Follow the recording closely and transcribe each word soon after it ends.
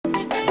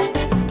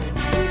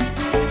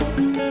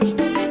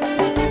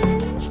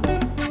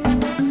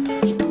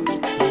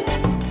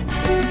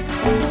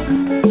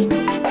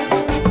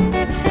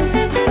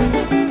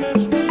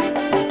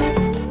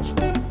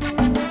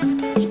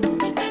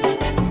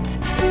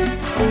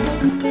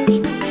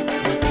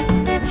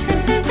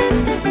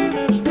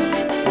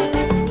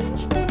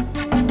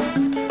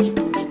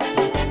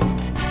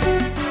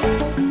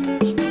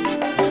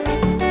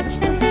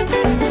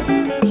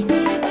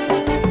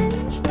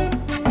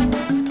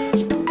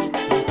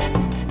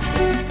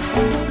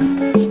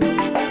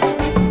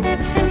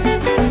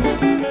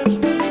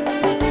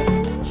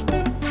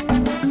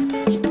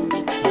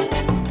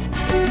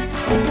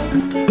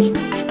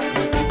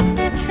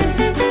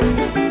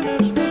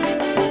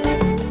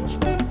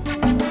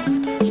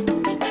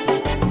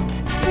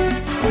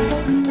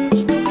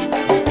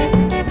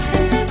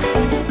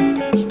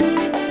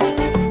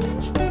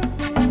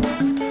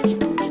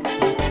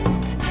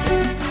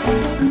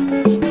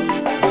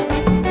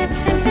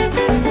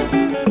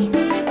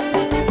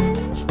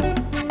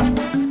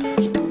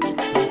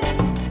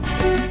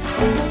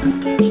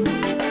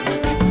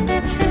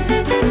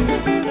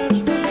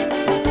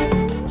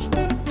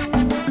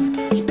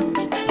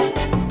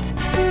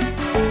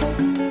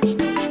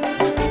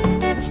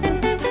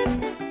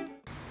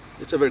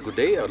It's a very good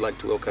day. I would like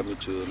to welcome you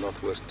to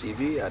Northwest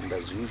TV, and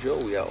as usual,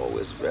 we are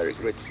always very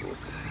grateful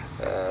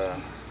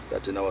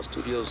that in our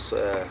studios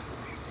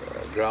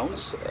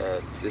grounds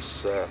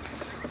this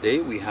day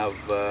we have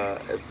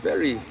a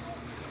very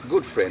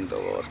good friend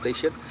of our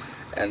station,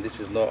 and this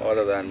is no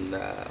other than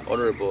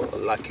Honorable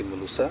Lucky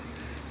Mulusa.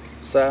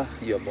 Sir,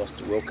 you are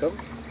most welcome,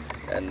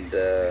 and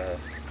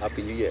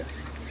Happy New Year.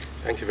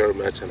 Thank you very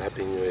much, and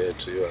Happy New Year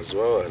to you as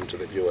well, and to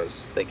the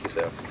viewers. Thank you,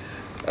 sir.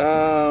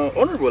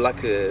 Honorable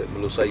Lucky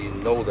Mulusa, you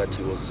know that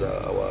he was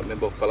our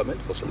Member of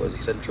Parliament for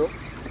Mulusa Central,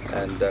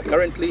 and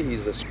currently he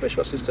is a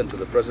Special Assistant to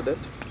the President,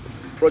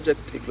 Project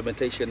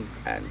Implementation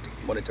and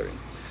Monitoring.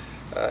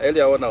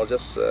 Earlier on, I was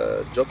just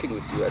joking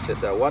with you. I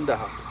said, I wonder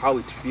how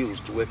it feels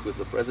to work with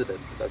the President.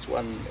 That's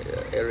one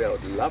area I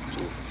would love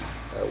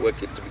to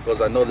work into,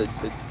 because I know that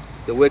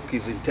the work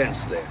is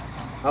intense there.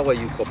 How are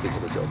you coping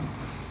with the job?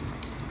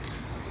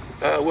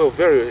 Well,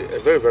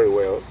 very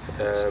well.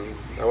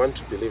 I want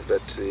to believe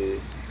that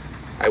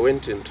I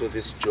went into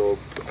this job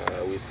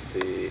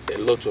with a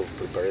lot of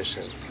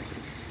preparation.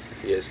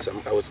 Yes,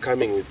 I was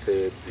coming with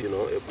a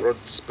broad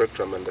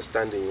spectrum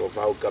understanding of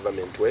how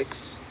government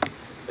works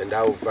and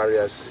how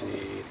various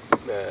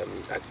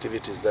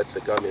activities that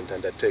the government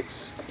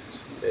undertakes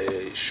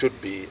should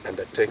be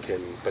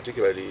undertaken,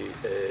 particularly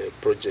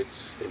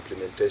projects,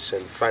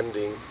 implementation,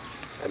 funding,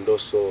 and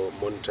also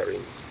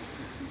monitoring.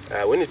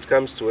 When it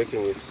comes to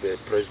working with the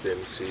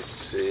President,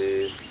 it's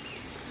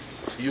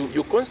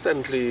you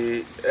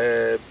constantly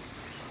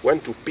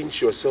want to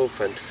pinch yourself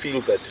and feel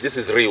that this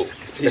is real.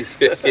 Yes.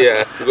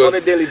 Yeah, on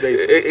a daily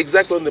basis.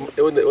 Exactly,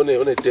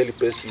 on a daily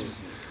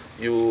basis,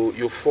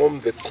 you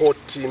form the core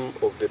team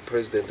of the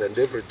President, and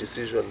every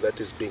decision that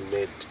is being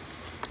made,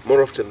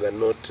 more often than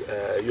not,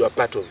 you are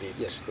part of it.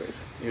 Yes, right.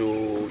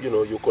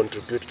 You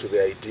contribute to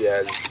the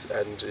ideas,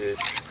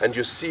 and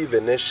you see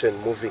the nation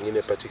moving in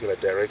a particular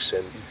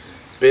direction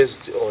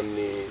based on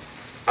the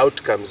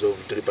outcomes of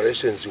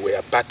deliberations you were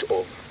a part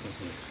of.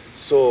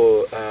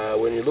 So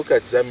when you look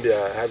at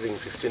Zambia having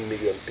 15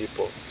 million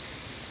people,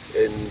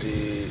 and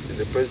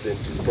the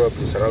President is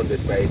probably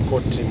surrounded by a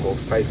core team of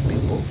 5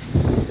 people,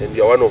 and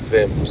you're one of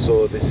them,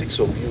 so the 6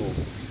 of you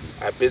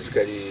are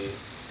basically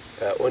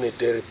on a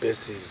daily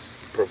basis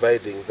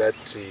providing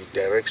that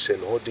direction,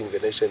 holding the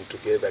nation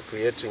together,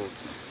 creating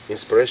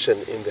inspiration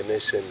in the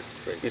nation.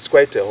 Great. It's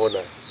quite an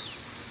honor.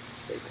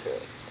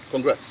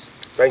 Congrats.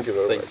 Thank you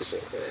very much. You,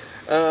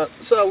 sir.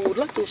 So I would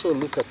like to also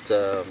look at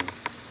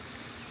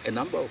a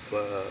number of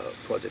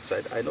projects.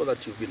 I know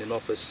that you've been in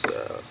office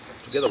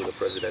together with the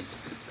President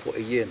for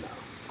a year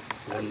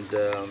now, and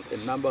a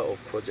number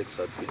of projects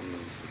have been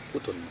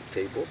put on the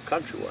table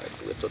countrywide.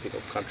 We're talking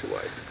of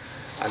countrywide,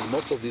 and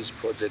most of these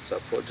projects are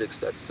projects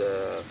that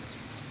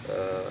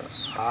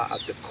are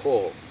at the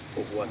core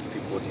of what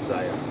people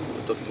desire.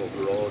 We're talking of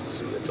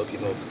roads, we're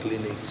talking of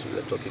clinics,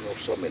 we're talking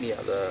of so many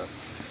other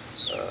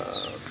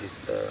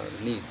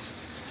needs.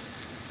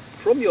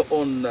 From your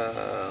own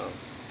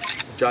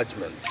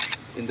judgment,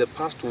 in the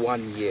past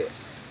 1 year,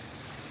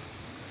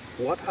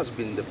 what has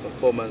been the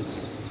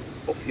performance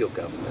of your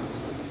government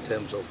in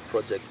terms of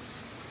project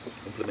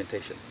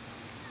implementation?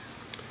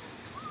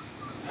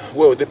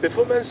 Well, the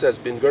performance has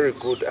been very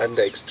good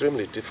under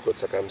extremely difficult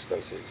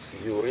circumstances.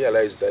 You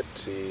realize that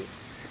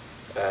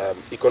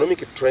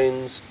economic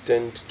trends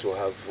tend to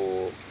have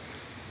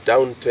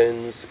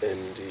downturns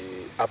and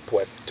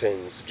upward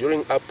turns.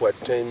 During upward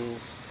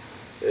turns,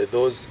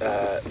 those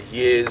are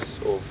years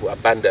of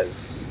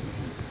abundance,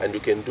 and you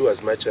can do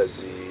as much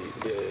as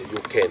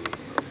you can.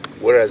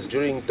 Whereas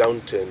during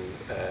downturn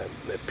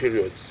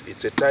periods,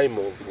 it's a time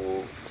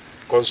of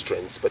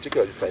constraints,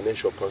 particularly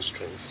financial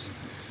constraints.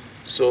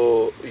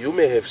 So you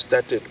may have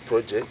started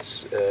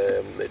projects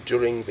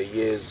during the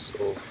years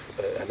of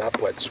an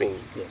upward swing.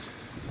 Yes.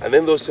 And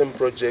then those same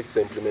projects,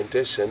 the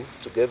implementation,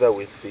 together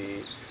with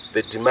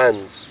the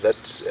demands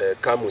that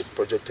come with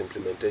project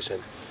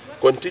implementation,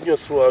 continue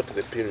throughout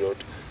the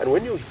period. And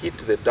when you hit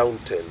the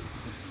downturn,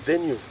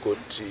 then you've got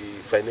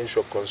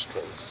financial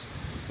constraints,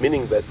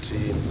 meaning that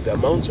the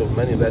amounts of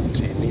money that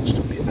needs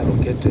to be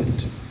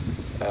allocated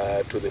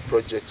to the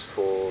projects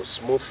for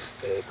smooth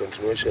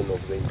continuation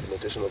of the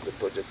implementation of the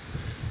projects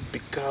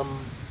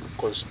become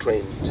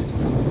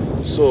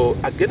constrained. So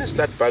against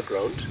that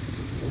background,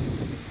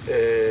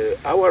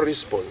 our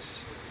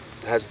response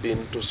has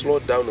been to slow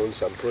down on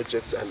some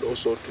projects and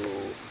also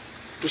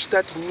to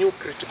start new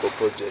critical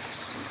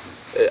projects.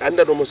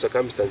 Under normal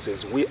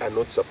circumstances, we are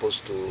not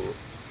supposed to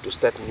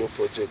start new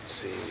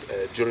projects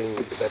during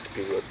that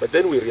period. But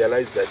then we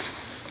realized that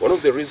one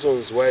of the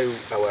reasons why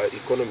our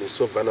economy is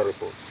so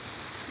vulnerable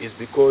is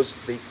because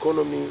the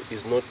economy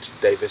is not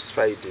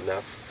diversified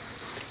enough.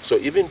 So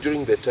even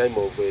during the time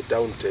of a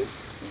downturn,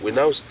 we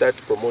now start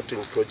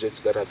promoting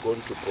projects that are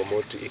going to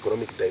promote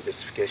economic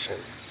diversification.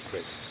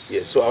 Great.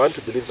 Yes, so I want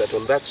to believe that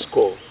on that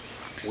score,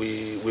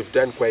 we've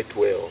done quite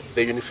well.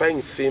 The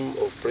unifying theme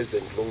of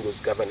President Lungu's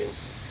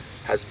governance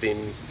has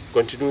been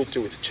continuity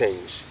with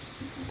change,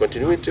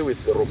 continuity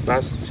with the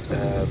robust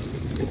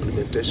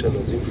implementation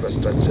of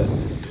infrastructure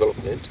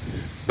development,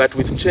 but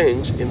with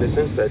change in the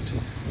sense that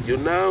you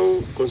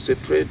now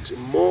concentrate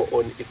more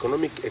on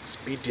economic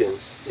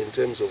expedience in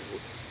terms of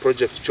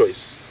project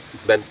choice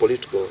than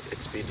political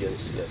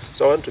expedience. Yes.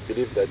 So I want to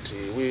believe that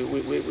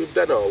we've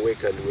done our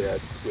work and we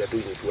are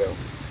doing it well.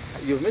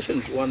 You've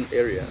mentioned one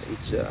area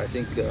which I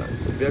think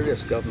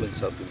various governments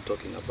have been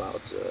talking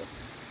about,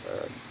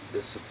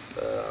 this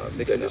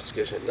making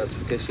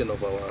diversification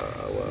of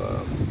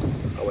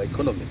our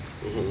economy.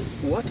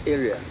 Mm-hmm. What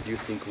area do you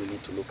think we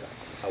need to look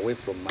at away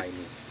from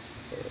mining,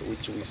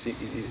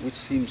 which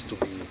seems to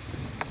be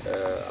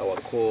our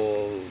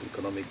core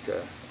economic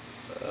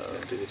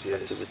activity?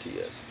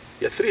 Yes.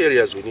 Yeah, 3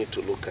 areas we need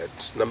to look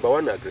at. Number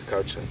 1,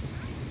 agriculture.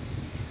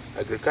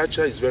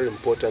 Agriculture is very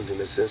important in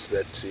the sense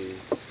that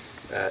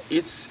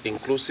its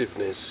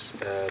inclusiveness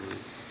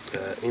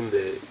in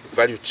the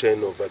value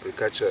chain of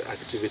agriculture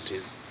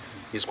activities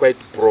is quite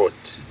broad,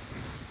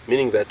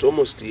 meaning that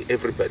almost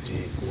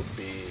everybody would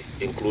be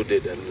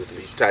included and would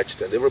be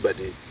touched, and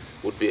everybody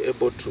would be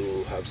able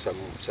to have some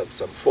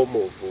form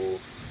of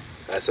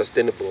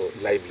sustainable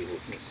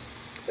livelihood.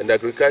 And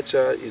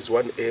agriculture is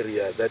one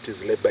area that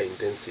is labor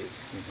intensive.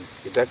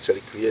 Mm-hmm. It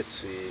actually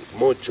creates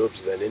more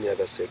jobs than any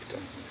other sector.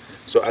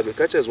 Mm-hmm. So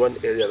agriculture is one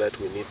area that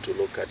we need to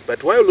look at.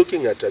 But while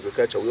looking at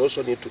agriculture, we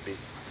also need to be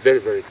very,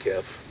 very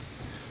careful.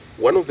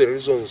 One of the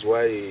reasons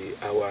why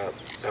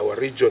our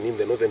region in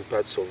the northern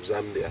parts of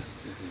Zambia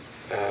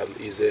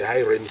mm-hmm. Is a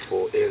high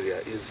rainfall area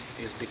is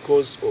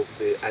because of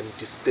the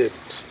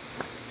undisturbed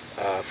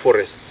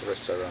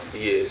forests around.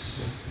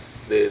 Yes,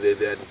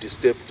 the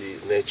undisturbed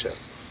nature.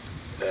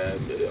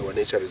 Our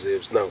nature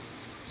reserves. Now,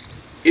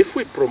 if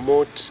we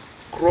promote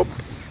crop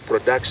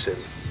production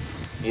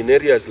in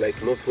areas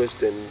like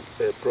northwestern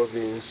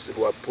province,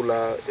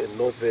 Luapula, and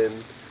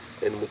northern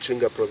and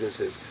Muchinga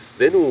provinces,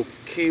 then we'll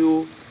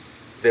kill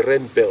the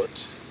rain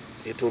belt.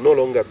 It will no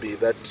longer be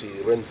that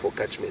rainfall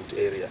catchment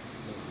area.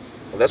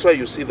 And that's why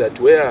you see that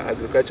where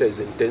agriculture is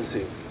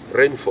intensive,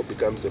 rainfall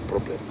becomes a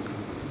problem.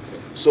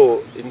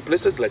 So in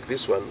places like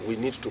this one, we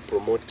need to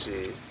promote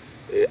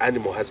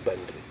animal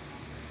husbandry.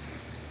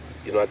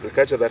 You know,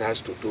 agriculture that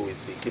has to do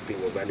with the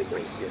keeping of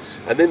animals. Yes.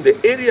 And then the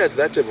areas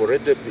that have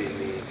already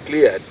been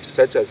cleared,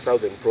 such as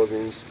Southern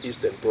Province,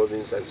 Eastern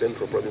Province, and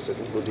Central Provinces,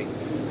 including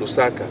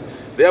Lusaka,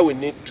 there we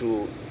need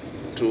to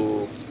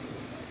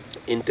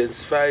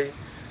intensify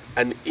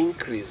an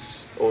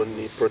increase on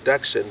the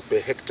production per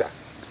hectare.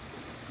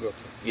 Okay.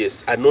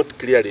 Yes, and not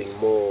clearing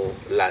more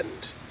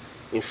land.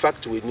 In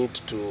fact, we need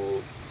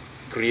to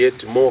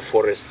create more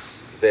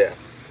forests there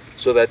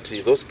so that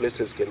those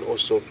places can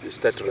also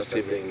start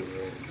receiving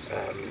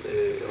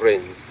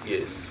rains.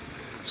 Yes.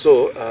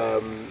 So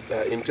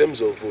in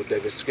terms of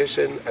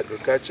diversification,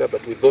 agriculture,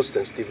 but with those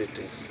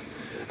sensitivities.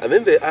 And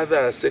then the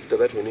other sector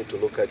that we need to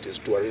look at is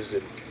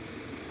tourism.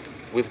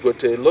 We've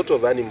got a lot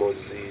of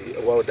animals,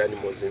 wild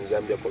animals in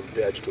Zambia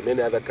compared to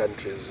many other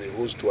countries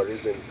whose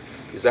tourism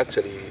is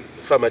actually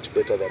far much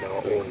better than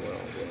our own.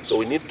 So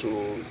we need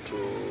to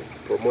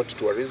promote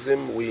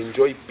tourism. We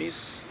enjoy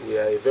peace. We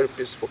are a very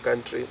peaceful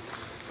country,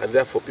 and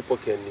therefore people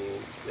can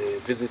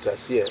visit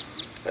us here.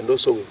 And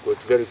also we've got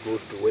very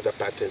good weather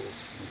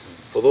patterns.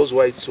 For those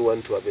whites who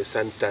want to have a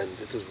suntan,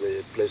 this is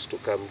the place to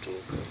come to.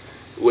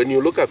 When you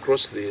look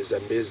across the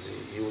Zambezi,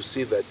 you will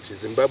see that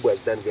Zimbabwe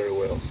has done very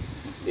well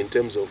in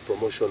terms of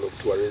promotion of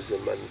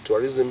tourism, and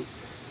tourism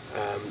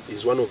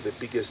is one of the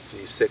biggest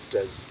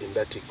sectors in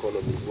that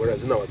economy,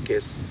 whereas in our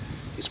case,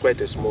 it's quite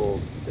a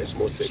small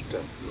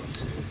sector.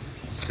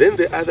 Then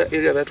the other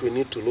area that we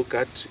need to look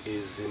at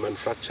is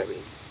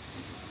manufacturing.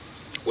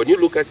 When you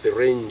look at the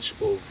range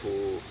of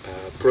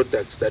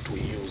products that we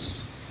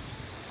use,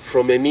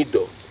 from a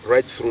needle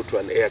right through to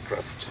an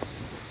aircraft,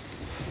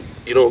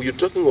 you know, you're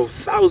talking of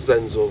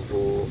thousands of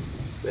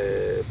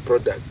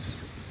products,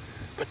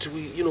 but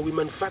we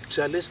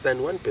manufacture less than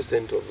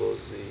 1% of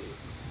those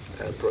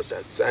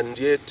products, and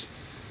yet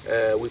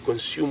we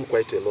consume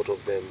quite a lot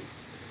of them.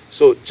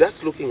 So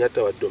just looking at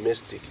our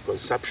domestic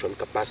consumption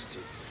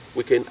capacity,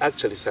 we can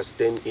actually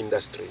sustain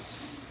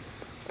industries.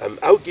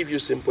 I'll give you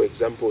simple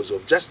examples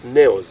of just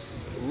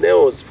nails.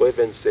 Nails, for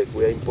heaven's sake,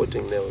 we are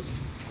importing nails.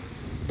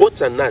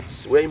 Boats and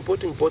nuts, we are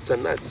importing boats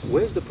and nuts.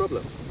 Where's the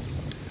problem?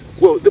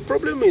 Well, the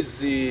problem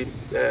is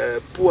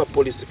poor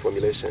policy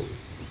formulation.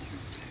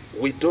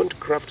 We don't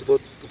craft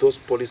those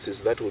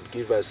policies that would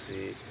give us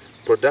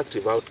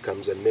productive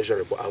outcomes and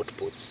measurable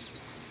outputs.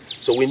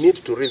 So we need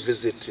to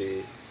revisit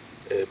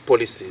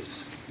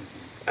policies.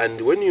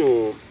 And when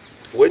you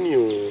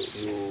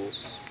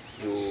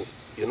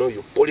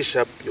polish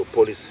up your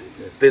policy,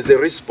 there's a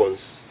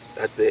response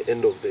at the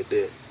end of the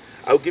day.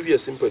 I'll give you a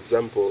simple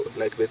example,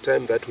 like the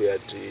time that we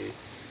had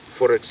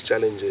forex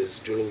challenges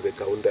during the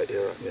Kaunda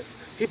era. Yeah.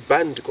 He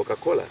banned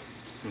Coca-Cola.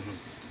 Mm-hmm.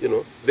 You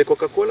know, the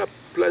Coca-Cola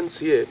plants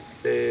here,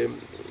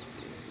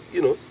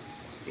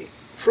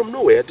 from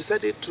nowhere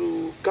decided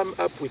to come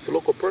up with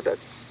local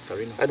products.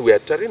 Tarino. And we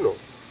had Tarino.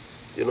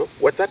 You know,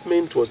 what that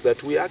meant was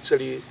that we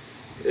actually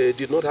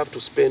did not have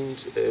to spend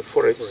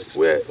forex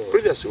where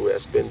previously we were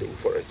spending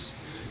forex.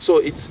 So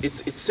it's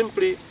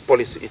simply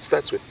policy. It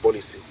starts with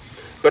policy.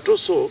 But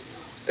also,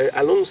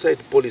 alongside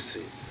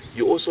policy,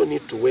 you also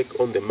need to work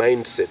on the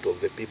mindset of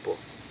the people.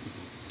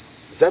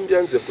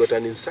 Zambians have got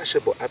an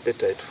insatiable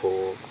appetite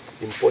for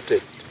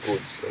imported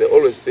goods. They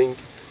always think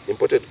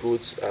imported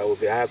goods are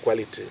of a higher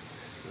quality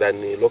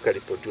than locally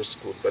produced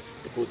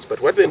goods.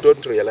 But what they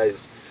don't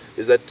realize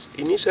is that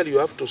initially you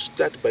have to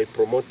start by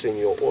promoting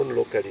your own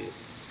locally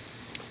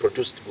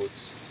produced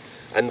goods.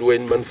 And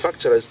when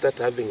manufacturers start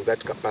having that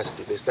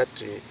capacity, they start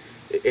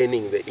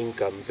earning the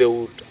income, they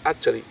would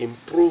actually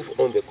improve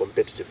on the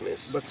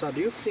competitiveness. But sir,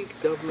 do you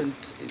think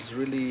government is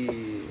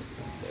really,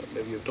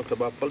 maybe you talked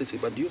about policy,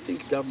 but do you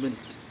think government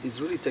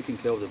is really taking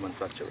care of the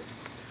manufacturer?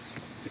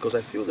 Because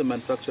I feel the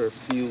manufacturer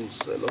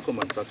feels, local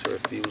manufacturer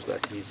feels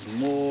that he's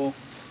more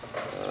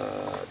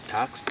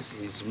taxed,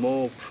 he's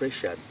more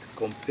pressured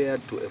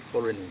compared to a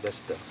foreign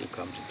investor who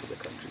comes into the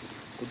country.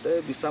 Could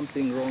there be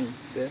something wrong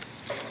there?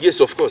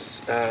 Yes, of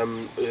course.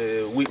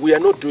 We are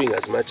not doing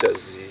as much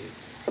as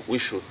we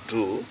should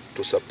do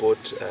to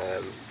support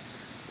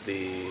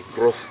the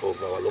growth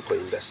of our local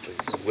industries.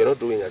 We're not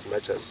doing as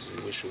much as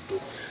we should do.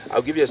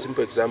 I'll give you a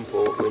simple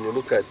example. When you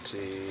look at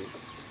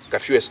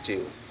Kafue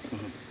steel,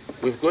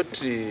 we've got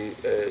the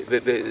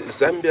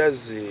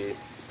Zambia's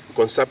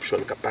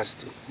consumption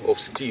capacity of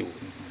steel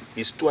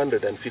is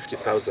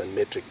 250,000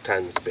 metric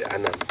tons per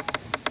annum.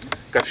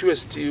 Kafue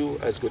steel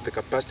has got the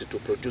capacity to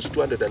produce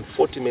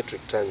 240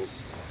 metric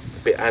tons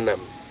per annum,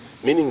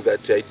 meaning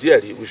that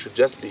ideally we should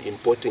just be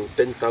importing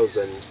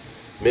 10,000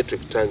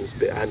 metric tons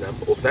per annum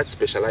of that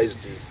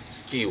specialized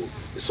steel,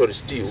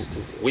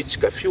 which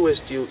Kafue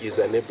steel is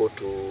unable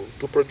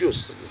to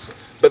produce.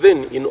 But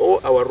then in all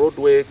our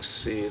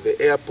roadworks, the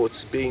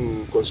airports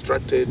being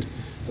constructed,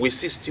 we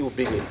see steel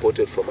being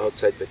imported from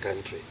outside the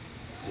country.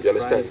 You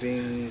understand?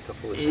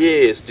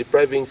 Yes,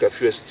 depriving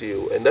Kafue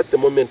steel. And at the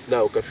moment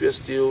now, Kafue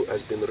steel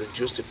has been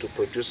reduced to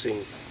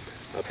producing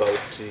about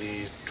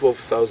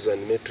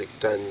 12,000 metric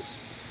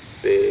tons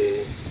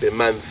per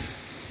month.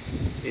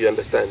 You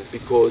understand?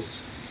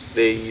 Because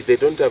they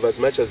don't have as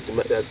much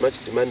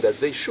demand as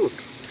they should.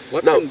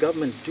 What can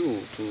government do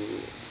to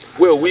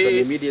an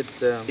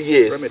immediate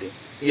remedy?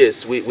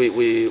 Yes, we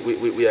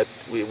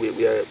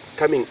are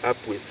coming up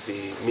with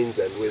the means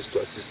and ways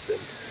to assist them.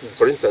 Yes.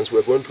 For instance,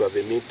 we're going to have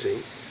a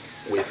meeting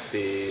with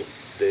the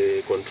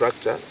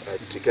contractor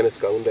at Kenneth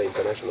Kaunda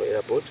International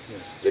Airport,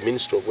 yes, the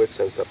Ministry of Works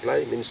and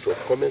Supply, Ministry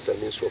of Commerce and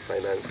Ministry of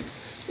Finance,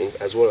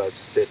 as well as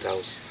State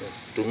House, yes,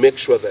 to make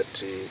sure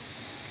that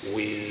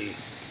we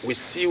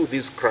seal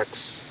these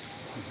cracks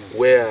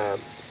where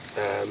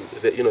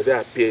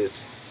there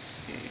appears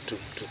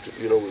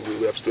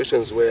we have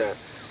situations where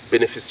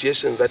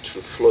beneficiation that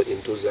should flow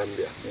into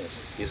Zambia, yes,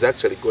 is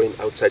actually going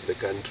outside the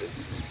country,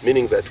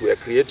 meaning that we are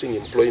creating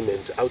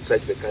employment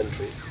outside the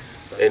country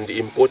and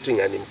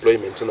importing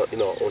unemployment in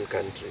our own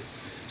country.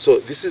 So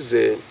this is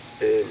a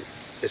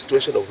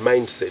situation of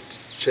mindset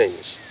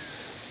change,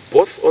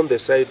 both on the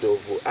side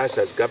of us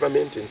as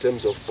government in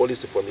terms of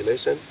policy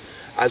formulation,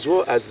 as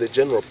well as the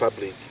general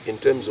public in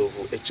terms of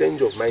a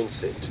change of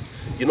mindset.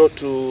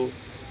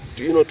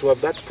 To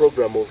have that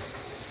program of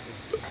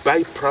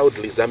buy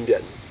proudly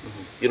Zambian.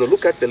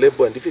 Look at the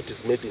label, and if it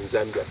is made in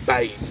Zambia,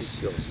 buy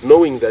it,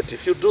 knowing that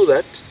if you do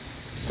that,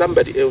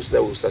 somebody else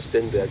there will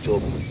sustain their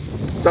job.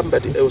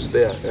 Somebody else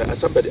there,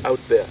 somebody out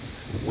there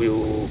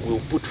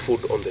will put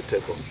food on the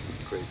table.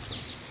 Great.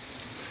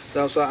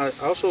 Now, so I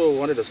also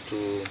wanted us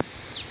to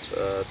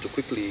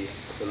quickly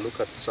look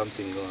at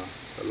something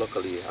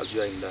locally, as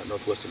you are in the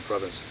Northwestern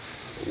Province.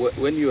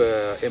 When you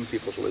were MP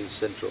for Sulawesi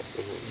Central,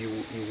 you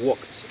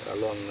walked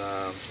along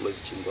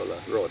Sulawesi Chingola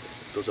Road.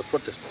 It was a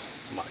protest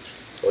march.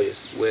 Oh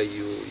yes. Where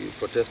you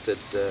protested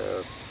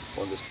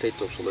on the state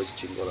of Sulawesi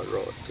Chingola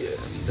Road.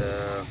 Yes.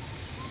 And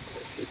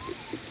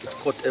it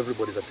caught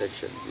everybody's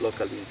attention,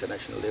 locally,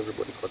 internationally,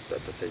 everybody caught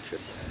that attention.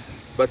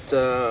 But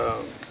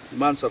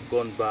months have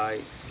gone by,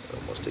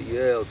 almost a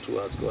year or two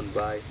has gone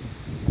by.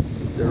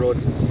 The road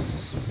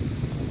is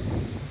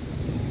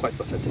quite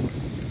pathetic.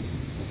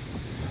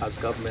 As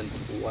government,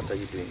 what are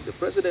you doing? The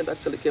president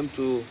actually came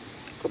to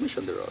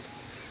commission the road.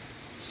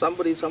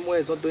 Somebody somewhere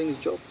is not doing his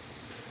job.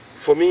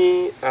 For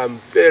me, I'm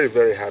very,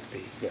 very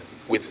happy, yes,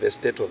 with the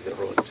state of the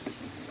road.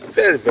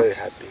 Very, very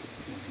happy.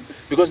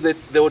 Because the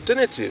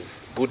alternative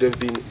would have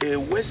been a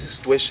worse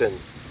situation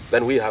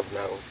than we have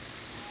now.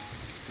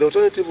 The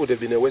alternative would have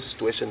been a worse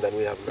situation than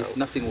we have now. If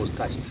nothing was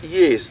touched.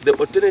 Yes, the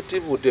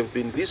alternative would have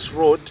been this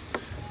road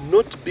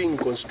not being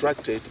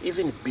constructed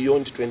even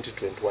beyond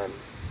 2021.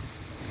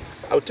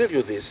 I'll tell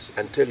you this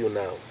and tell you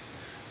now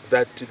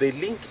that the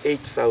Link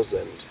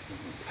 8000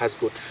 has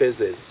got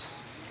phases.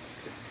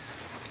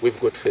 We've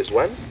got phase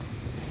 1,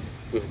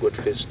 we've got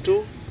phase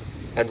 2,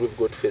 and we've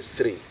got phase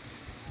 3.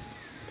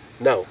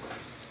 Now,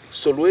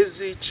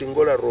 Sulawesi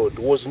Chingola Road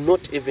was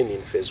not even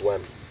in phase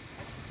 1.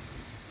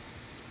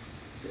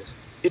 Yes.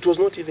 It was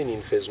not even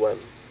in phase 1.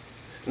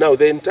 Now,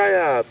 the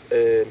entire,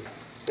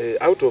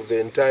 out of the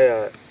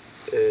entire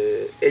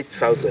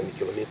 8,000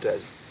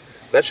 kilometers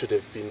that should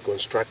have been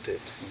constructed,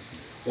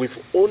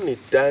 we've only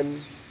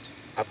done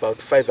about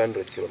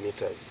 500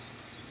 kilometers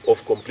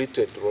of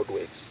completed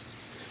roadworks.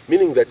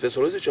 meaning that the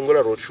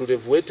Solwezi-Chongola Road should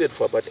have waited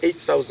for about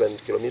 8,000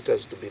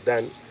 kilometers to be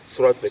done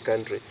throughout the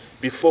country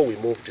before we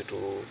moved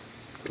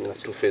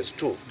to phase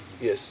 2,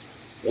 yes,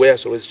 where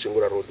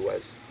Solwezi-Chongola Road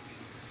was.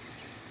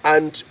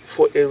 And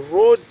for a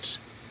road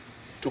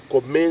to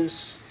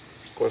commence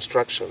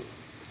construction,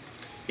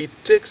 it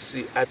takes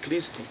at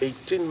least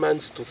 18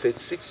 months to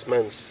 36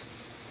 months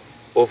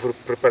of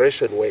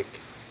preparation work.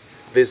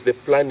 There's the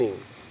planning,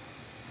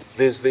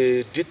 there's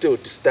the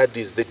detailed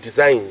studies, the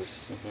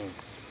designs,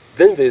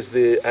 then there's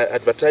the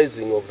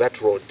advertising of that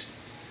road,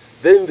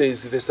 then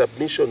there's the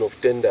submission of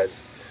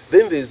tenders,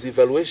 then there's the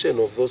evaluation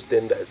of those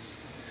tenders,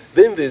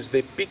 then there's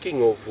the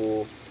picking of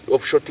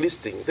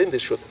shortlisting, then the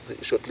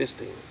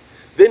shortlisting,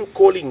 then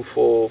calling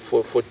for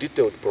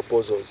detailed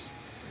proposals,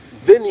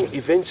 then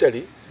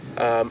eventually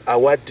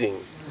awarding,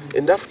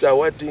 and after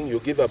awarding you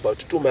give about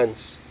 2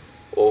 months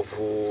of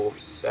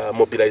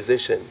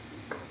mobilization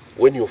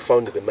when you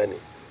found the money,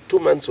 2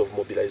 months of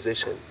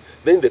mobilization,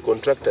 then the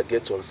contractor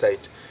gets on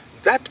site.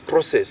 That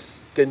process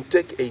can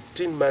take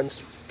 18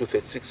 months to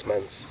 36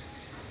 months.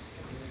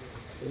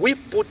 We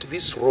put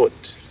this road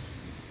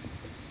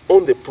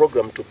on the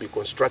program to be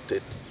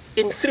constructed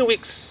in 3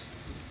 weeks.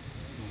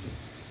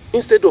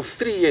 Instead of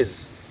 3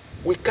 years,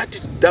 we cut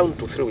it down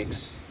to 3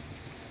 weeks.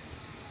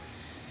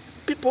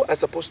 People are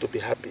supposed to be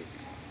happy.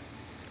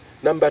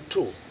 Number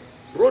 2,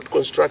 road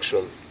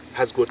construction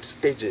has got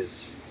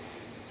stages.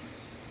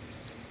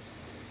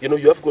 You know,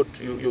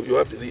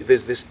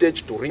 there's the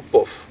stage to rip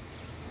off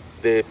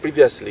the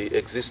previously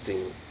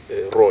existing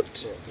road.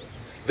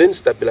 Then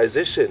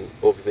stabilization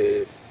of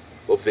the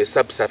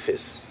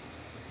subsurface.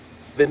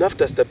 Then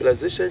after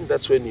stabilization,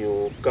 that's when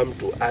you come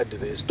to add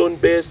the stone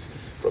base.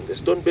 From the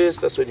stone base,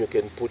 that's when you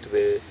can put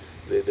the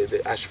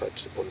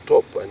asphalt on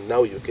top, and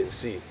now you can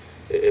see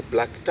a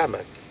black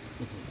tarmac.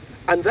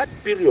 And that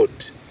period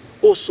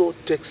also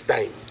takes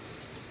time.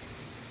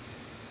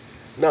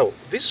 Now,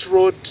 this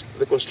road,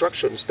 the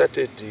construction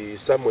started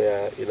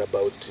somewhere in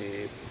about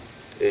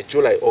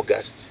July,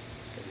 August.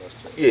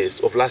 Yes,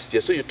 of last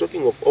year. So you're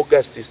talking of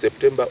August,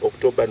 September,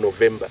 October,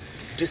 November.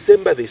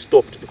 December they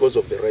stopped because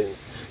of the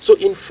rains. So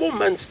in 4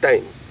 months'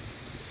 time,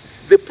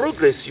 the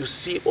progress you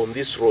see on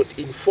this road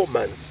in 4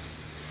 months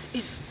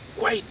is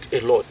quite a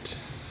lot.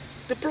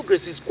 The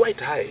progress is quite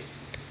high.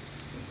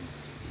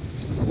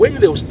 When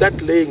they will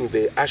start laying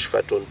the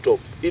asphalt on top,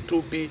 it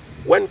will be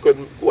 1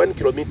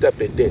 kilometer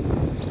per day,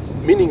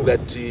 meaning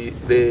that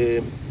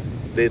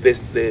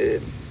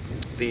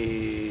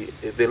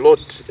the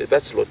lot,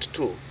 that's lot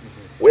 2,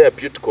 where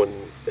Butcon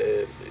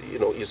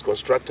is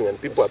constructing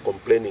and people are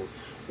complaining.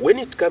 When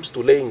it comes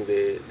to laying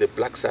the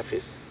black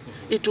surface,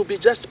 it will be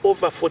just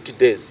over 40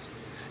 days.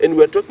 And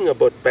we're talking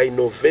about by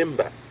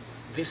November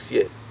this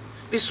year,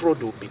 this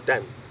road will be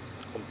done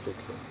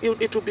completely.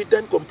 It will be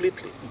done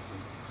completely.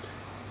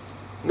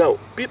 Now,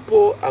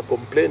 people are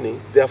complaining,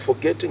 they are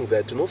forgetting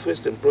that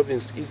Northwestern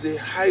Province is a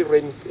high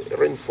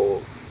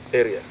rainfall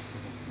area.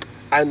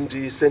 And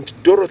St.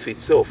 Dorothy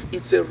itself,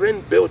 it's a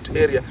rain belt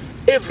area.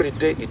 Every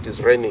day it is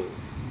raining.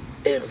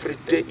 Every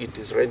day it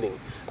is raining.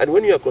 And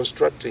when you are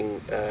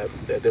constructing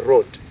the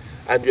road,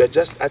 and you are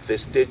just at the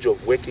stage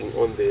of working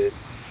on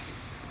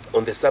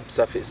the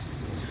subsurface,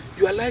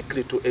 you are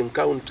likely to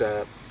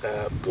encounter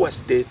a poor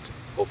state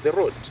of the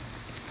road.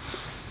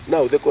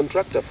 Now, the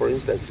contractor, for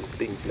instance, is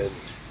being blamed.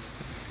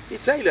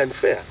 It's highly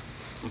unfair.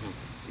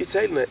 It's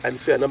highly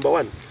unfair. Number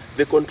 1,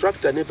 the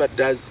contractor never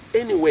does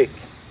any work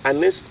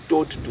unless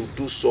told to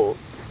do so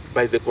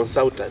by the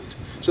consultant.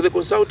 So the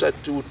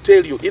consultant will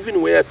tell you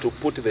even where to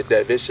put the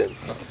diversion.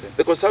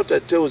 The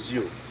consultant tells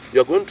you, you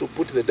are going to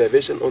put the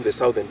diversion on the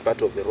southern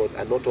part of the road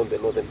and not on the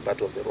northern part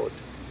of the road.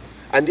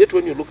 And yet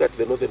when you look at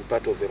the northern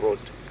part of the road,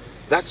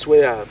 that's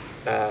where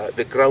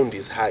the ground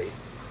is high.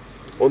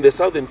 On the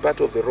southern part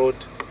of the road,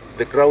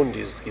 the ground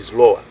is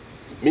lower,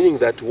 meaning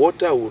that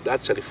water would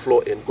actually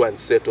flow and go and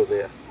settle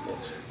there.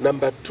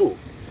 Number 2,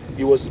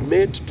 it was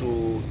made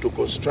to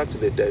construct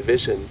the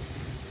diversion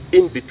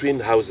in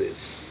between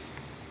houses,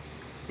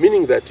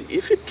 meaning that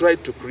if it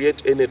tried to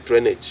create any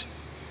drainage,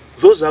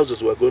 those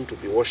houses were going to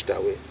be washed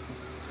away.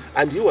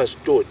 And he was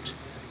told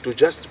to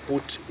just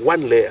put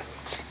 1 layer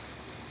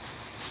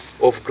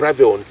of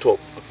gravel on top.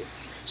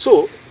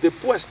 So the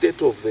poor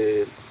state of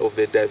the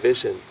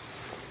diversion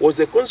was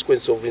a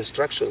consequence of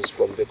instructions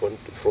from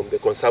the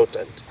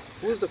consultant.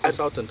 Who is the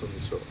consultant on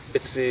this road?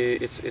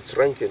 It's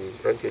Rankin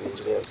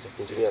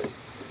Engineering.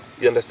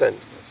 You understand?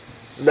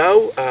 Yes.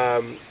 Now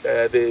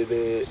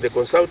the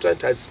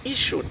consultant has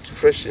issued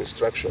fresh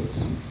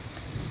instructions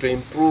to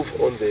improve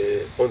on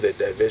the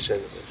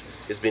diversions.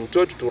 He's been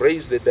told to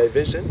raise the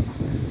diversion,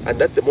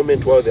 and at the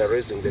moment while they are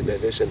raising the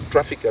diversion,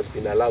 traffic has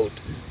been allowed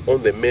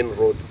on the main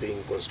road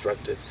being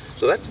constructed.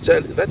 So that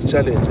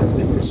challenge has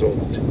been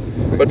resolved.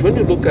 But when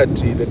you look at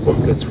the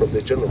complaints from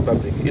the general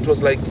public, it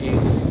was like,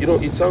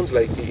 it sounds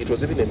like it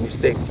was even a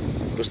mistake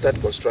to start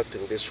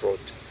constructing this road.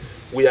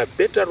 We are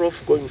better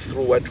off going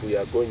through what we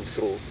are going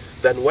through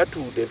than what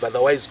we would have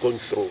otherwise gone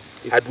through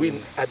had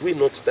we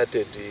not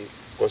started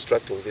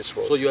constructing this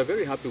road. So you are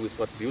very happy with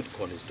what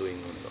Buildcon is doing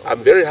on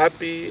I'm very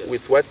happy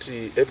with what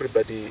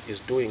everybody is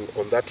doing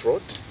on that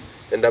road,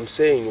 and I'm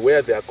saying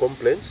where there are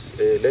complaints,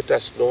 let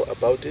us know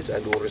about it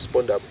and we'll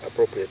respond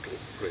appropriately.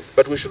 Great.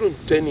 But we shouldn't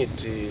turn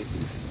it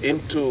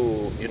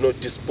into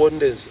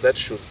despondence that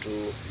should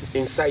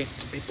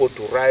incite people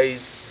to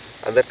rise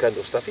and that kind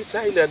of stuff. It's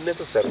highly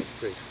unnecessary.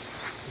 Great.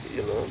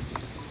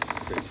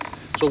 Great.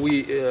 So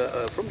we,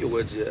 from your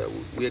words,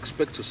 we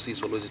expect to see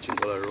Solwezi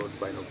Chingola Road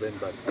by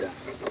November.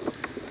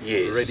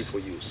 Yes. Ready for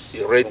use.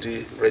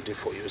 Ready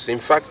for use. In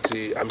fact,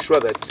 I'm sure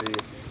that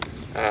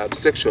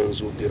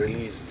sections will be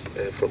released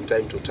from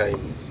time to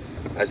time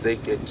as they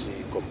get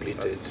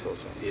completed.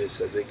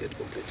 Yes, as they get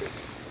completed.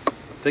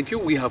 Thank you.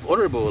 We have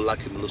Honorable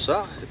Lucky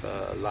Mulusa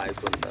live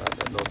on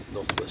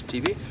Northwest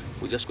TV.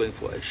 We're just going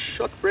for a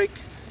short break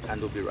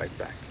and we'll be right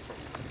back.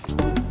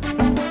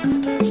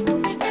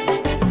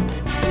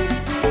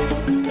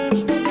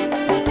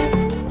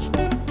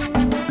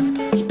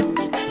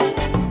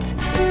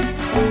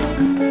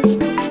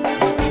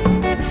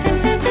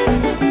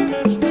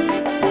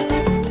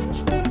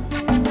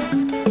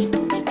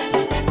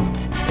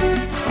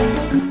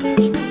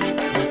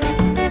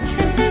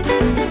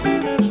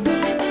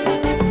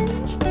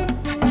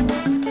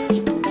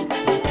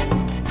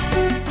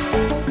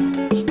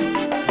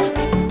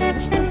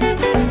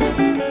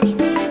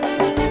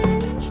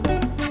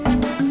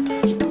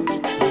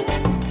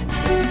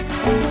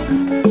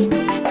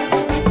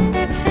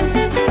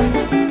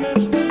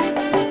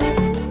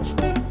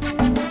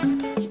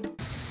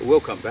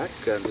 Welcome back,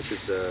 and this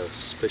is a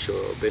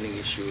special burning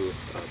issue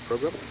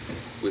program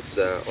with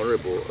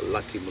Honorable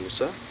Lucky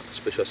Mulusa,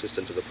 Special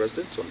Assistant to the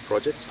President on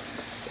project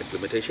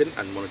implementation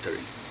and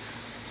monitoring.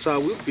 So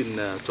we've been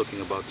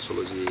talking about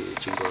Solwezi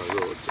Chingola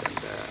Road, and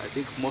I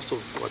think most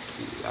of what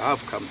we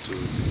have come to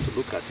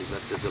look at is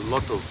that there's a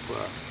lot of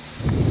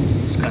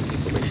scant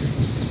information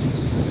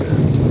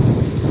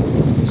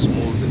to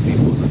smooth the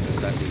people's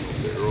understanding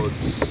of the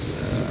roads,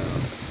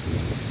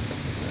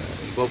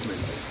 involvement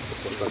in the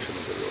construction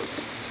of the roads.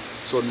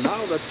 So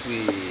now that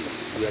we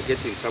are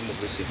getting some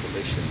of this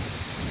information,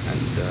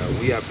 and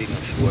we are being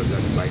assured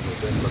that by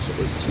November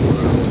Solwezi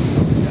Chingola Road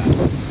will be done.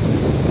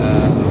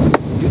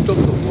 You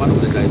talked of one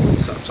of the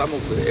some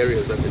of the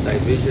areas that the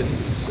diversion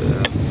is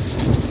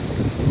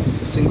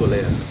a single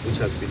layer, which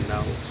has been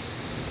now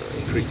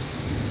increased.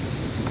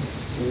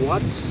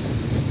 What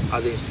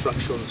are the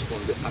instructions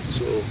on the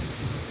actual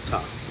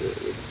tar,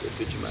 the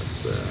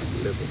bituminous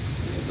level?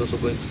 Is it also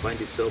going to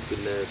find itself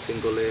in a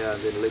single layer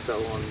and then later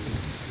on?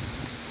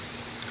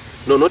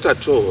 No, not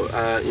at all.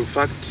 In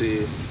fact,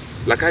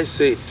 like I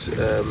said,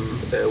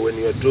 when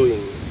you are doing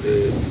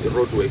the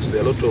roadworks,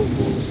 there are a lot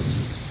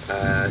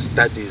of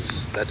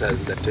studies that are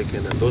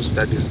undertaken, and those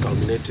studies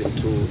culminate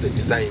into the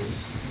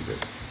designs. Okay.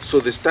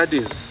 So the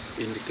studies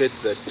indicate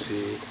that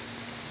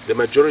the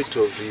majority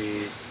of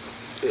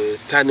the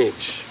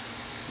tonnage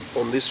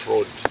on this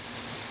road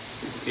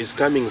is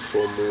coming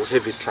from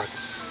heavy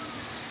trucks.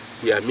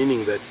 Yeah,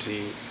 meaning that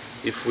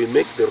if we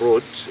make the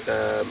road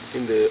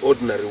in the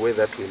ordinary way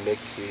that we make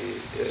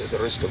the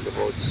rest of the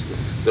roads,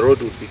 the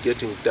road would be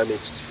getting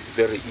damaged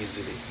very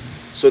easily.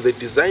 So the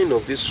design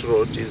of this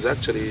road is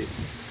actually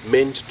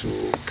meant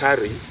to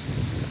carry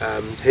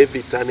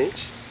heavy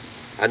tonnage,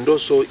 and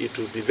also it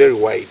will be very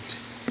wide.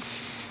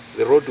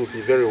 The road will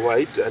be very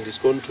wide, and it's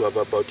going to have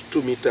about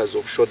 2 meters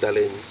of shoulder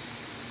lanes.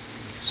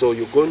 So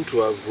you're going to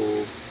have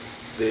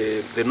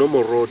the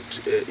normal road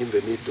in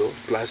the middle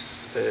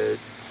plus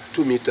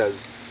 2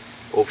 meters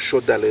of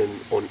shoulder lane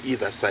on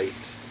either side.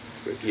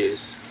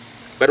 Yes.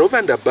 But over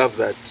and above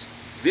that,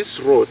 this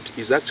road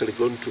is actually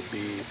going to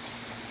be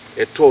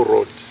a toll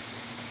road.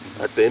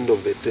 At the end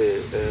of the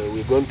day,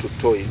 we're going to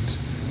tow it.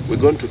 We're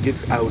going to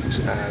give out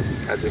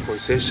as a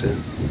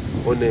concession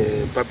on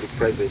a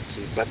public-private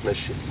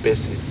partnership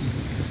basis.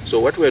 So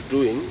what we're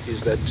doing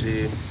is that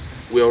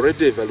we're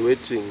already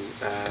evaluating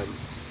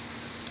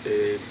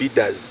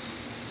bidders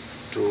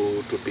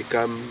to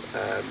become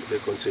the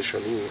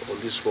concessionaire on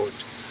this road.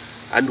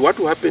 And what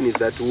will happen is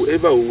that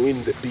whoever will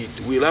win the bid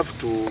will have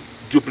to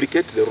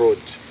duplicate the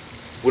road.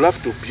 We'll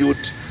have to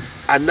build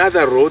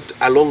another road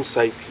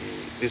alongside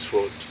this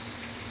road.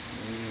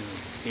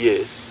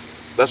 Yes,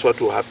 that's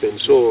what will happen.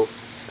 So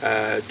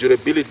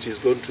durability is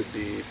going to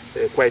be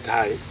quite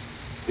high,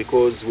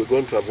 because we're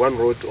going to have one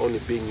road only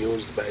being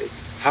used by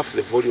half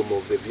the volume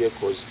of the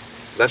vehicles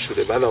that should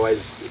have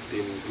otherwise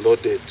been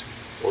loaded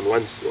on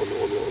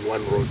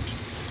one road.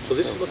 So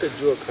this is not a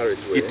dual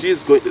carriageway? It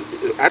is going,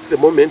 at the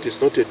moment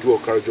it's not a dual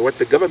carriageway. What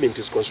the government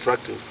is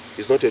constructing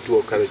is not a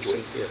dual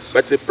carriageway. Yes.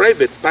 But the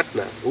private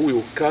partner who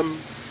will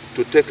come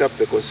to take up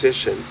the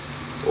concession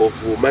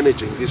of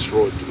managing this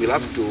road will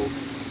have to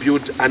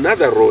build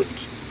another road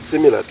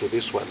similar to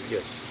this one.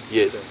 Yes.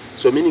 Yes. Okay.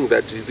 So meaning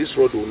that this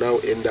road will now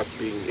end up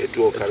being a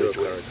dual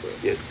carriageway.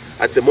 Yes.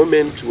 At the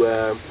moment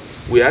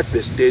we are at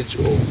the stage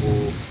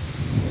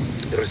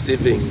of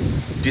receiving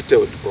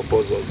detailed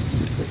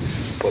proposals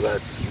for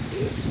that.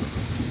 Yes.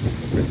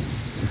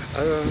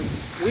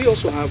 We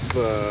also have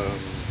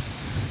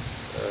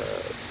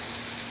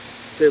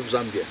Pave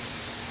Zambia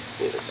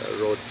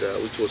road,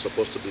 which was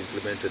supposed to be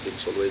implemented in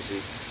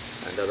Solwezi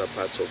and other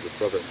parts of the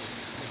province.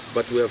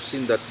 But we have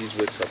seen that these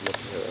works have not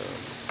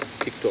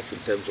kicked off in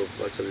terms of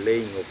actually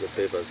laying of the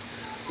pavers.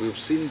 We've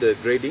seen the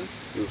grading,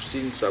 we've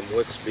seen some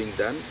works being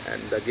done,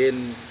 and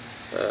again,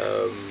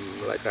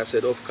 like I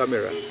said off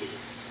camera,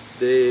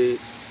 they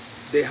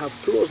have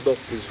closed off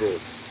these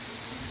roads,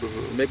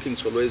 making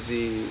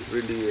Solwezi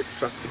really a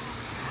traffic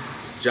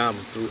jam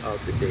throughout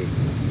the day.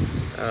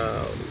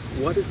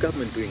 What is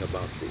government doing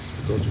about this?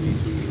 Because we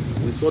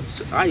thought,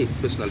 I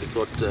personally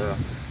thought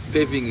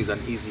paving is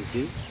an easy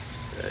thing.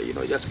 You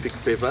know, just pick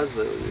pavers.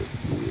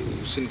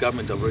 We've seen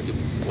government already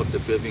bought the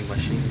paving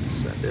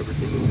machines and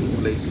everything is in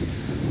place.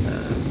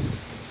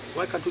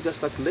 Why can't we just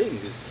start laying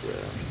these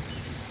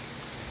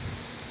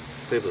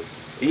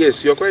pavers?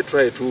 Yes, you're quite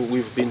right.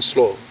 We've been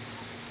slow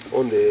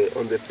on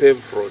the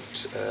paved road.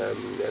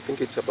 I think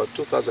it's about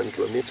 2,000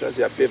 kilometers.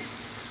 Yeah, paved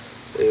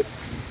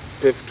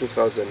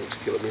 2,000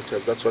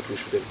 kilometers. That's what we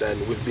should have done.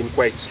 We've been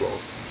quite slow.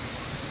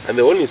 And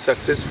the only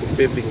successful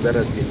paving that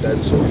has been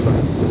done so far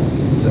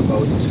is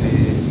about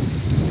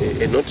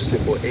a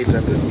noticeable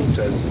 800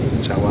 meters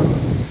in Chawama.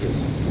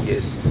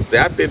 Yes.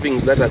 There are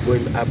pavings that are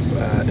going up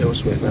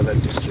elsewhere in other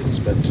districts,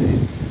 but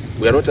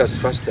we are not as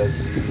fast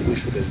as we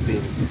should have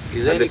been.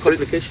 Is there any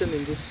complication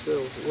in this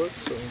work?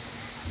 So?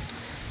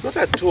 Not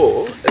at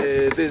all.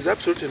 There's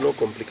absolutely no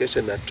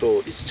complication at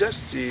all. It's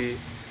just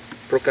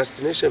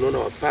procrastination on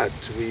our part.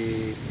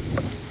 We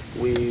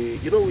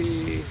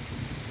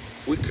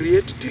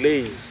create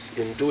delays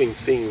in doing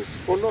things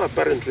for no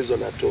apparent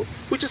reason at all.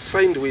 We just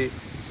find we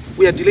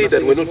are delayed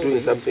and we're not doing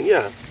something.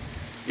 Yeah,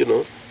 you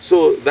know.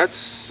 So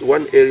that's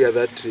one area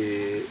that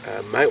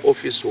my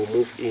office will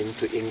move in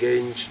to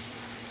engage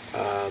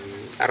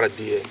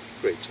RDA.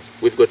 Great.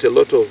 We've got a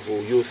lot of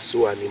youths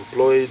who are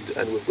unemployed,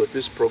 and we've got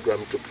this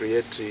program to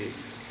create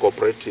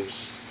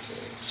cooperatives.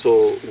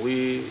 So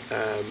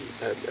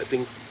I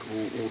think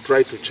we'll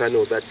try to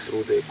channel that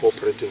through the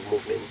cooperative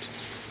movement,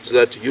 so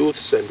that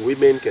youths and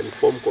women can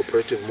form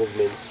cooperative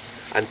movements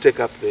and take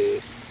up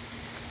the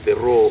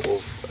role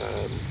of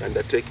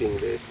undertaking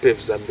the Pave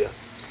Zambia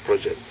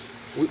project.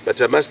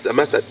 But I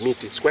must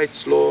admit it's quite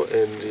slow,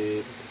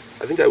 and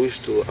I think I wish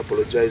to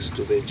apologize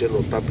to the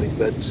general public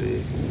that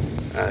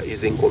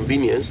is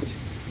inconvenienced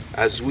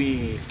as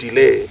we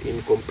delay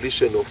in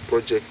completion of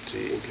project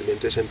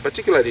implementation,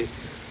 particularly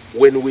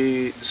when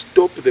we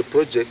stop the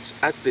projects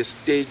at the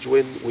stage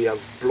when we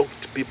have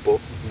blocked people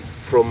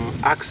from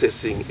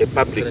accessing a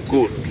public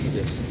good.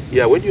 Yes.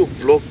 Yeah, when you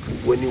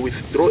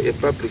withdraw a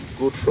public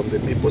good from the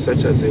people,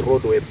 such as a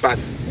road or a path,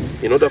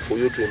 in order for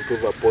you to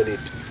improve upon it,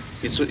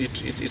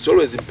 it's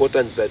always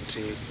important that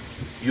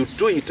you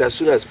do it as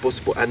soon as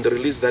possible and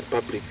release that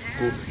public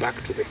good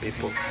back to the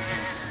people.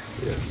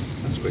 Yeah,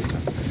 that's great.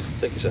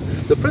 Thank you, sir.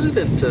 The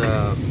president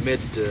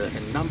made a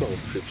number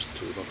of trips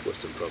to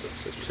Northwestern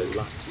Province, especially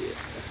last year,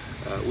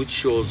 which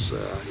shows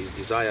his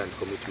desire and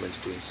commitment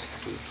to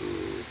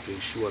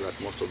ensure that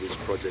most of his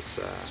projects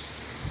are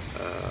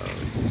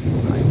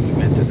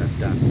implemented and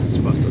done as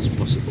fast as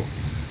possible.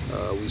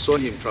 We saw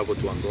him travel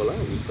to Angola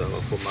with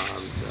our former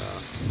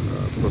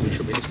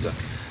provincial minister.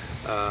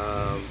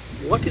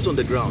 What is on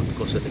the ground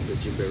concerning the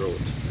Jimbe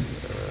Road?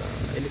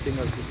 Anything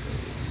has been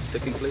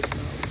taking place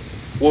now?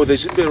 Well, the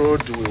Jimbe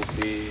Road will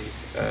be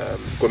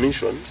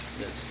commissioned,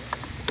 yes.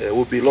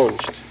 Will be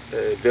launched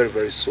very,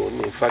 very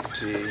soon. In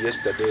fact,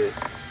 yesterday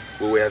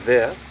we were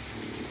there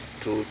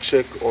to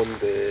check on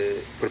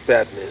the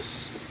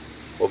preparedness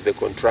of the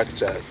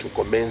contractor to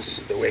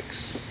commence the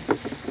works.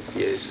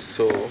 Yes,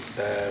 so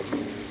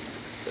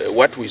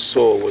what we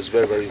saw was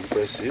very, very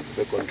impressive.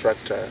 The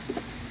contractor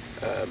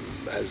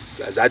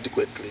has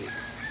adequately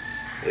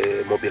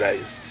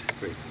mobilized.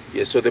 Great.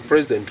 Yes, so the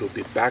president will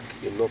be back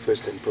in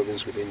Northwestern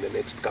Province within the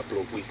next couple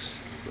of weeks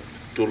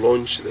to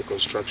launch the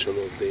construction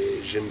of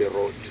the Jimbe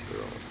Road.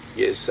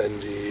 Yes,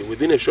 and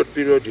within a short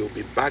period he'll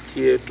be back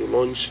here to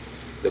launch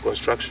the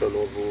construction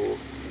of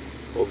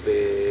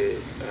the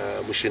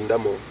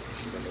Mushindamo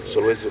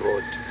Solwezi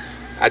Road.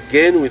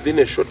 Again, within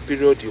a short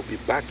period he'll be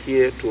back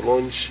here to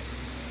launch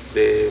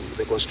the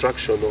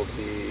construction of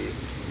the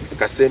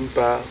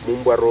Kasempa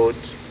Mumbwa Road,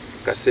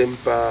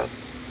 Kasempa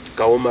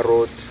Kaoma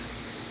Road,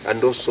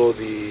 and also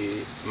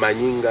the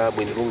Manyinga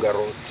Mwinilunga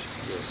Road.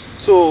 Yes.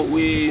 So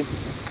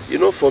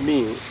for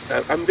me,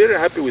 I'm very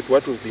happy with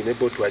what we've been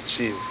able to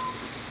achieve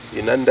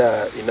in under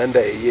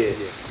a year,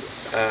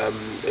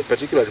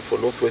 particularly for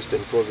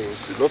Northwestern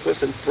Province.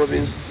 Northwestern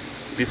Province,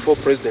 before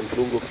President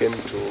Lungu came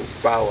to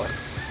power,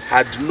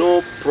 had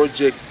no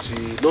project,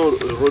 no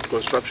road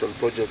construction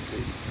project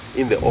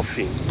in the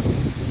offing.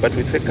 But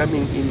with the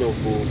coming in of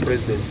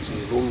President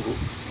Lungu,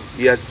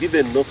 he has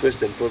given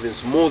Northwestern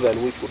Province more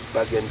than we could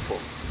bargain for.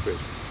 Great.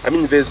 I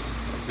mean, there's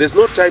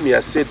no time he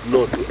has said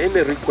no to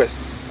any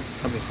requests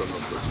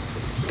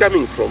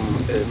coming from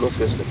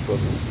Northwestern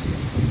Province.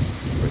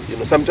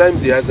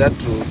 Sometimes he has had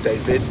to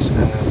divert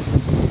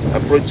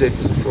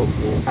projects from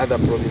other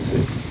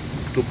provinces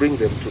to bring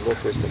them to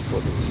Northwestern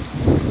Province.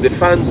 The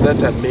funds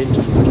that are meant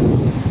to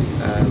do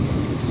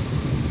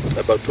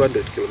about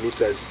 200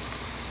 kilometers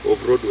of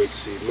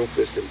roadworks in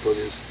Northwestern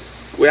Province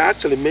were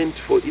actually meant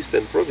for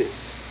Eastern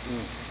Province.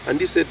 And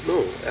he said,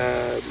 no,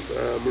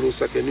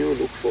 Mulusa, can you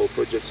look for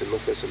projects in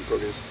Northwestern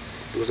Province?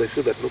 Because I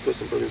feel that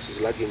Northwestern Province is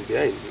lagging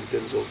behind in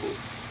terms of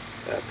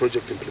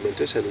project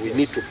implementation. We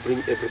need to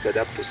bring everybody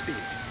up to speed.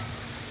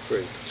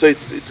 Great. So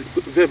it's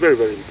very, very,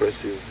 very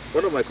impressive.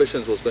 One of my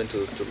questions was going to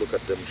look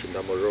at the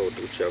Mshindamo Road,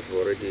 which I've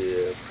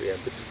already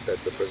preempted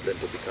that the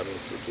President will be coming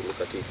to look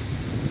at it.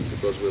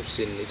 Because we've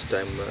seen each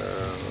time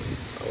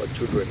our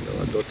children,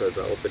 our daughters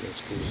are opening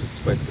schools, it's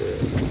quite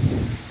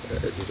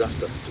a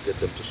disaster to get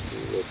them to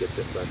school or get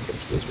them back from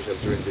school, especially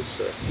during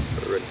this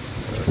rain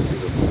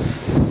season.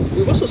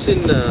 We've also seen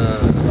in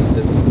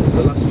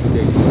the last few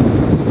days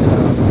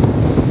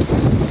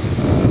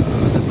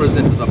the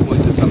President has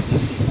appointed some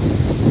DCs.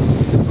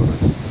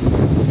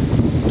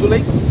 Too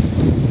late?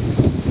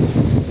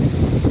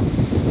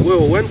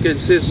 Well, one can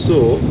say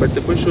so, but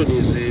the question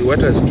is what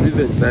has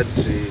driven that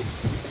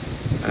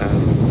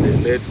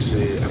late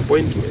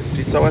appointment?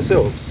 It's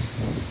ourselves.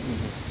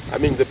 I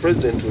mean, the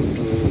President would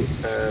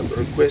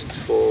request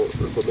for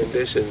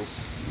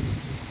recommendations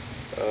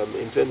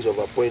in terms of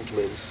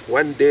appointments.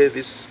 One day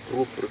this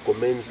group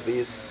recommends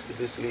this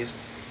list.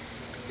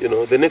 You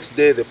know, the next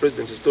day the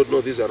President is told,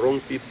 no, these are wrong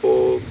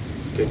people.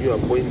 Can you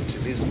appoint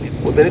these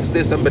people? The next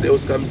day somebody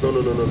else comes, no.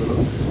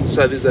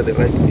 So these are the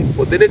right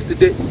people. The next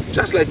day,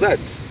 just like that.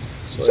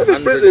 So the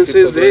President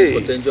says, hey,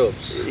 for 10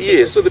 jobs.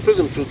 Yeah, so the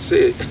President would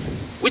say,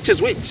 which is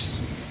which?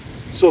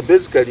 So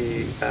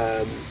basically,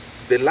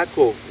 the lack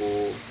of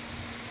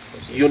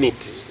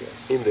unity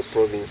in the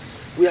province,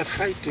 we are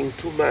fighting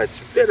too much,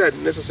 very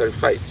unnecessary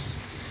fights.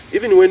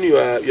 Even when you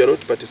are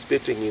not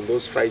participating in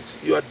those fights,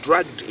 you are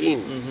dragged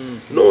in.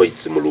 No,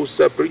 it's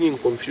Mulusa bringing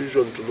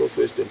confusion to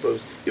Northwestern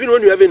Province. Even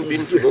when you haven't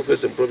been to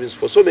Northwestern Province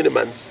for so many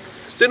months,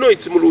 say no,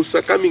 it's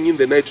Mulusa coming in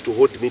the night to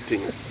hold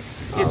meetings.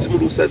 It's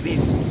Mulusa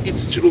this,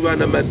 it's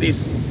Chiruvanama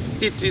this,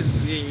 it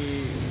is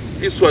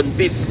this one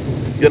this.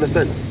 You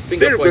understand?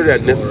 Very, very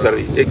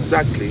unnecessary.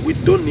 Exactly. We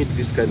don't need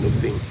this kind of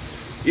thing.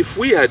 If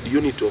we had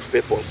unity of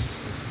purpose,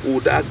 we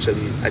would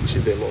actually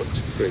achieve a lot.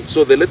 Great.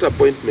 So the later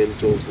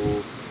appointment of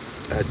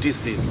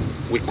DCs,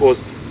 we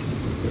caused it.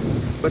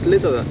 But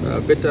later,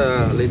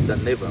 better late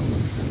than never.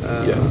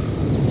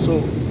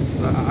 So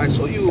I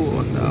saw you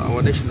on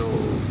our national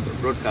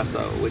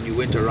broadcaster when you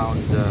went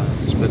around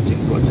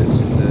inspecting projects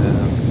in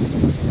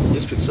the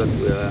districts that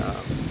were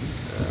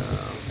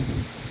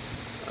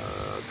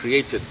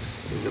created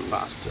in the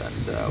past,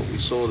 and we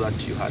saw that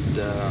you had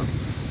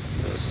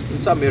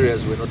in some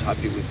areas we're not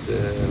happy with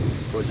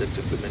project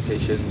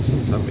implementations.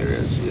 In some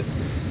areas,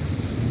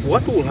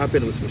 what will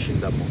happen with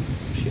Mshindamo,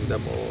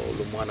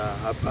 Lumwana?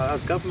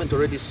 Has government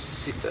already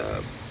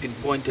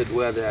pinpointed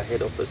where their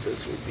head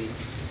offices will be,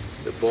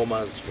 the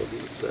bombers for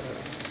these?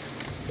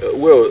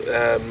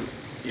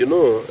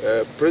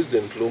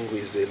 President Lungu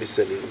is a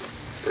listening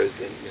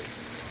president,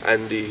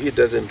 and he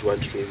doesn't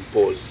want to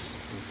impose.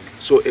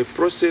 So a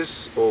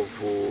process of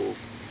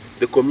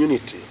the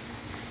community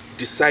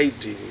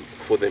deciding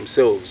for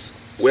themselves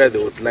where they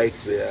would like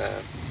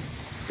their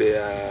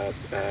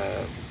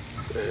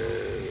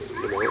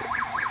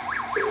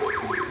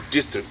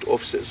district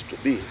officers to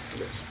be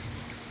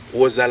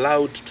was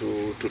allowed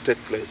to take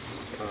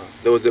place.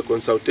 There was a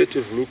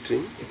consultative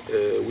meeting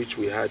which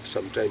we had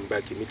some time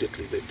back.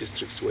 Immediately the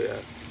districts were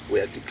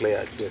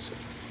declared. Yes, sir.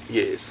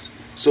 Yes.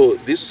 So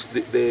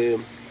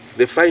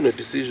the final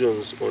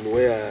decisions on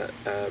where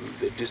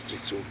the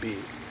districts will be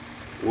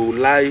will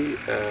lie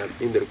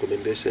in the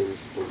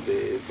recommendations of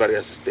the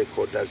various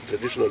stakeholders,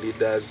 traditional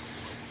leaders,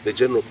 the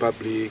general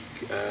public,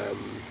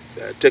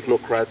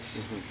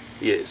 technocrats.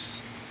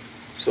 Yes.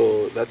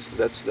 So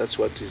that's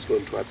what is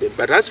going to happen.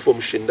 But as for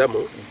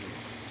Mshindamo,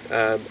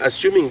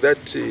 assuming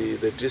that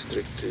the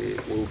district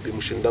will be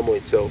Mshindamo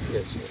itself,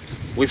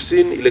 we've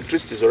seen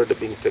electricity is already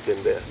being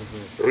taken there.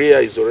 RIA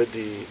is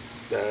already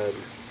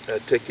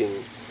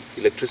taking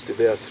electricity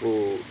there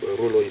through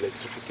rural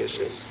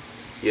electrification.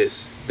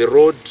 Yes, the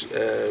road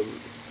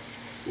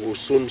will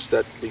soon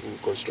start being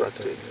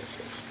constructed.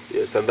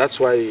 Yes, and that's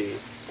why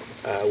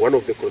one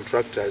of the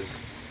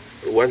contractors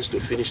wants to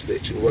finish the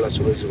Chingola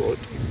Solwezi Road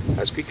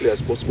as quickly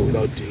as possible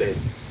without delay,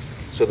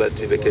 so that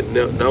they can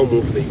now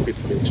move the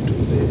equipment to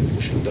the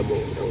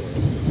Mshindamo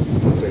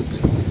Road.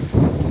 Exactly.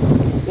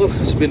 Well,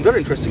 it's been very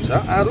interesting,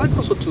 sir. I'd like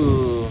also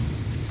to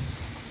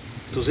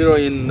zero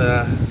in,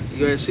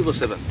 you're a civil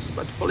servant,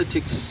 but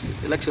politics,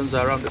 elections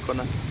are around the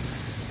corner.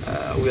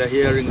 We are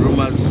hearing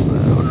rumors,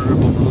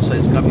 Honorable Mulusa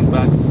is coming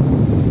back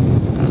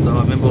as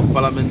our Member of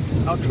Parliament.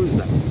 How true is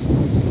that?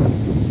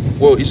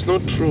 Well, it's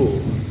not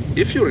true.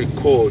 If you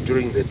recall,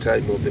 during the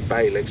time of the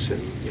by-election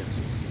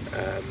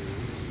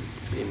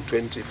in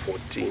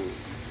 2014,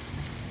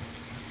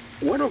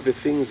 one of the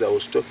things I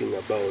was talking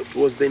about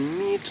was the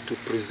need to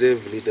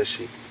preserve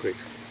leadership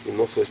in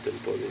Northwestern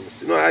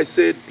Province. You know, I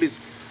said, please,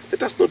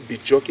 let us not be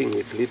joking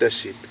with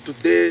leadership.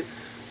 Today,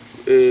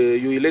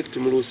 you elect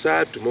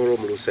Mulusa, tomorrow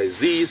Mulusa is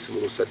this,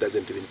 Mulusa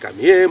doesn't even come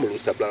here,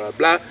 Mulusa blah, blah,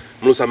 blah,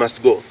 Mulusa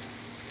must go.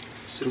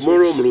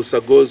 Tomorrow Mulusa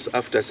goes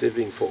after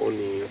serving for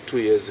only 2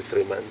 years,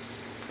 3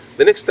 months.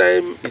 The next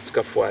time it's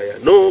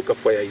Kafwaya. No,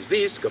 Kafwaya is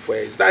this,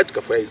 Kafwaya is that,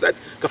 Kafwaya is that,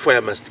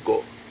 Kafwaya must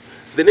go.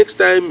 The next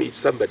time it's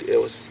somebody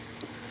else.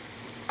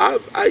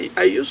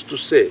 I used to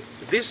say,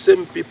 these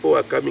same people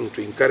are coming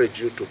to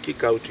encourage you to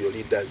kick out your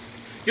leaders.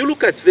 You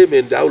look at them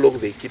and how long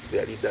they keep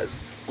their leaders.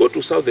 Go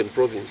to Southern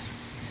Province.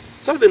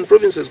 Southern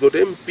Province has got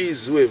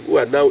MPs who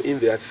are now in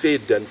their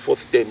 3rd and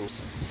 4th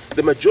terms.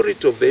 The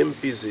majority of the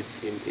MPs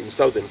in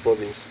Southern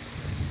Province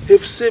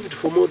have served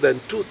for more than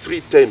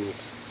 2-3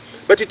 terms.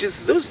 But it is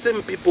those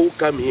same people who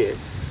come here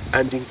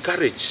and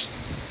encourage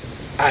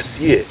us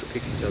here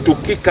to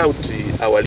kick out our